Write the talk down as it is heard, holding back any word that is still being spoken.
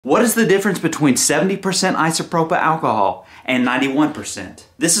What is the difference between 70% isopropyl alcohol and 91%?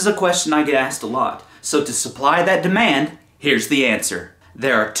 This is a question I get asked a lot. So to supply that demand, here's the answer.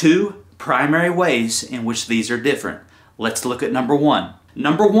 There are two primary ways in which these are different. Let's look at number one.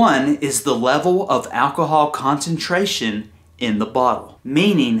 Number one is the level of alcohol concentration in the bottle,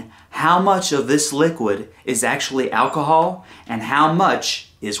 meaning how much of this liquid is actually alcohol and how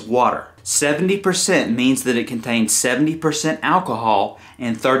much is water. 70% means that it contains 70% alcohol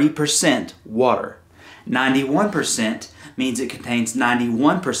and 30% water. 91% means it contains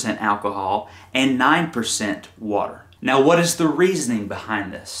 91% alcohol and 9% water. Now, what is the reasoning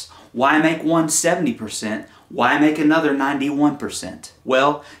behind this? Why make one 70%? Why make another 91%?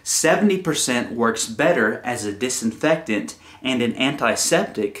 Well, 70% works better as a disinfectant and an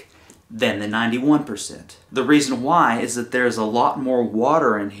antiseptic than the 91%. The reason why is that there's a lot more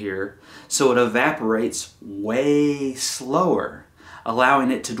water in here, so it evaporates way slower,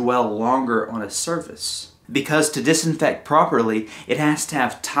 allowing it to dwell longer on a surface. Because to disinfect properly, it has to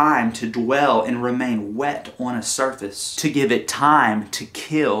have time to dwell and remain wet on a surface to give it time to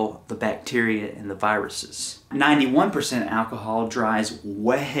kill the bacteria and the viruses. 91% alcohol dries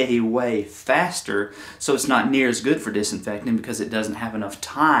way faster, so it's not near as good for disinfecting because it doesn't have enough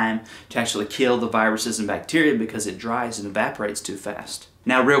time to actually kill the viruses and bacteria because it dries and evaporates too fast.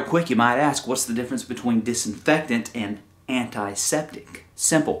 Now real quick, you might ask, what's the difference between disinfectant and antiseptic?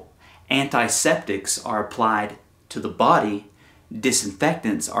 Simple. Antiseptics are applied to the body,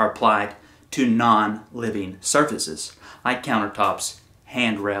 disinfectants are applied to non-living surfaces, like countertops,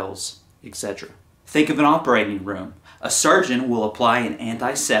 handrails, etc. Think of an operating room. A surgeon will apply an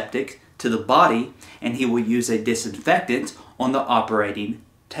antiseptic to the body and he will use a disinfectant on the operating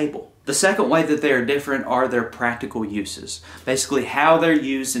table. The second way that they are different are their practical uses, basically how they're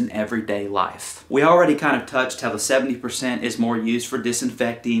used in everyday life. We already kind of touched how the 70% is more used for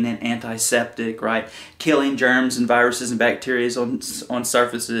disinfecting and antiseptic, right? Killing germs and viruses and bacteria on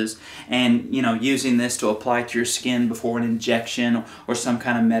surfaces, and using this to apply to your skin before an injection or some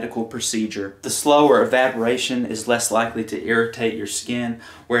kind of medical procedure. The slower evaporation is less likely to irritate your skin,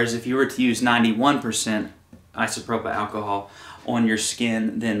 whereas if you were to use 91% isopropyl alcohol on your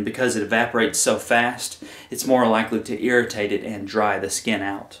skin, then because it evaporates so fast, it's more likely to irritate it and dry the skin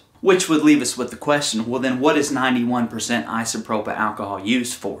out. Which would leave us with the question, well then what is 91% isopropyl alcohol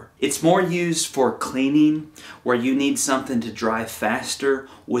used for? It's more used for cleaning, where you need something to dry faster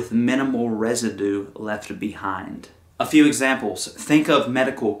with minimal residue left behind. A few examples. Think of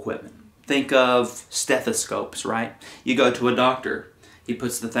medical equipment. Think of stethoscopes, right? You go to a doctor. He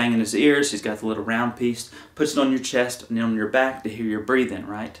puts the thing in his ears, he's got the little round piece, puts it on your chest and on your back to hear your breathing,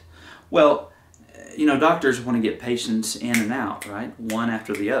 right? Well, doctors want to get patients in and out, right? One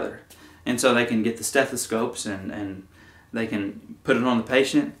after the other. And so they can get the stethoscopes and they can put it on the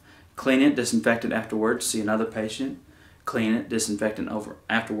patient, clean it, disinfect it afterwards, see another patient, clean it, disinfect it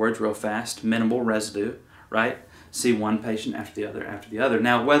afterwards real fast, minimal residue, right? See one patient after the other.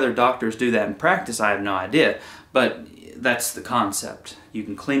 Now, whether doctors do that in practice, I have no idea, but that's the concept. You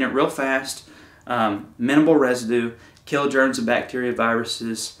can clean it real fast, minimal residue, kill germs and bacteria,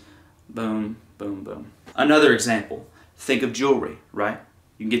 viruses, boom, boom, boom. Another example, think of jewelry, right?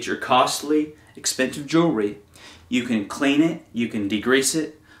 You can get your costly, expensive jewelry, you can clean it, you can degrease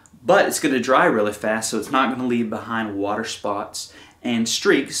it, but it's going to dry really fast, so it's not going to leave behind water spots and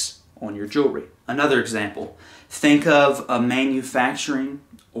streaks on your jewelry. Another example, think of a manufacturing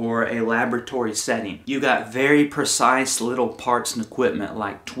or a laboratory setting. You got very precise little parts and equipment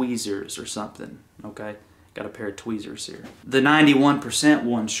like tweezers or something, okay? Got a pair of tweezers here. The 91%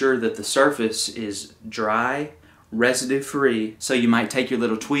 will ensure that the surface is dry, residue-free, so you might take your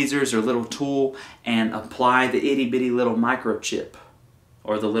little tweezers or little tool and apply the itty-bitty little microchip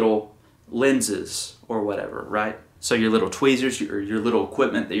or the little lenses or whatever, right? So your little tweezers or your little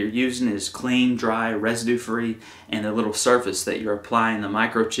equipment that you're using is clean, dry, residue-free, and the little surface that you're applying the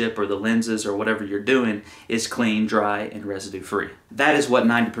microchip or the lenses or whatever you're doing is clean, dry, and residue-free. That is what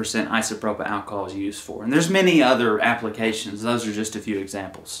 90% isopropyl alcohol is used for. And there's many other applications. Those are just a few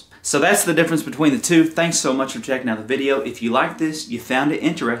examples. So that's the difference between the two. Thanks so much for checking out the video. If you like this, you found it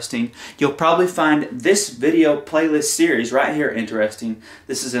interesting, you'll probably find this video playlist series right here interesting.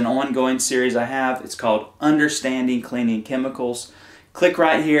 This is an ongoing series I have. It's called Understanding Cleaning Chemicals. Click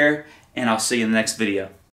right here, and I'll see you in the next video.